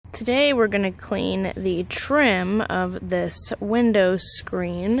Today we're going to clean the trim of this window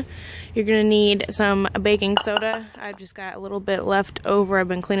screen. You're going to need some baking soda. I've just got a little bit left over. I've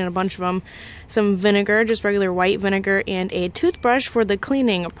been cleaning a bunch of them. Some vinegar, just regular white vinegar, and a toothbrush for the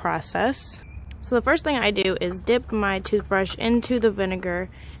cleaning process. So the first thing I do is dip my toothbrush into the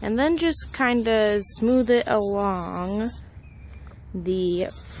vinegar and then just kind of smooth it along the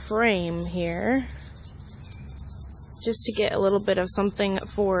frame here, just to get a little bit of something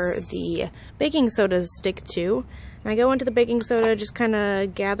for the baking soda to stick to. And I go into the baking soda, just kind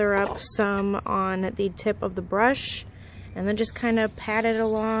of gather up some on the tip of the brush, and then just kind of pat it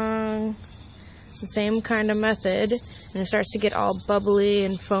along the same kind of method. And it starts to get all bubbly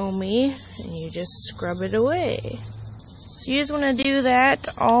and foamy, and you just scrub it away. So you just want to do that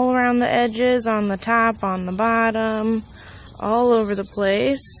all around the edges, on the top, on the bottom, all over the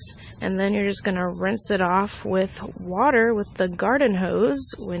place. And then you're just going to rinse it off with water with the garden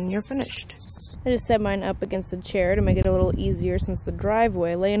hose when you're finished. I just set mine up against the chair to make it a little easier, since the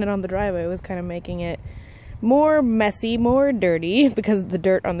driveway, laying it on the driveway was kind of making it more messy, more dirty because of the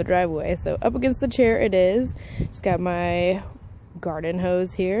dirt on the driveway. So up against the chair it is. Just got my garden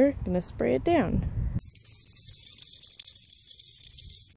hose here. Gonna spray it down.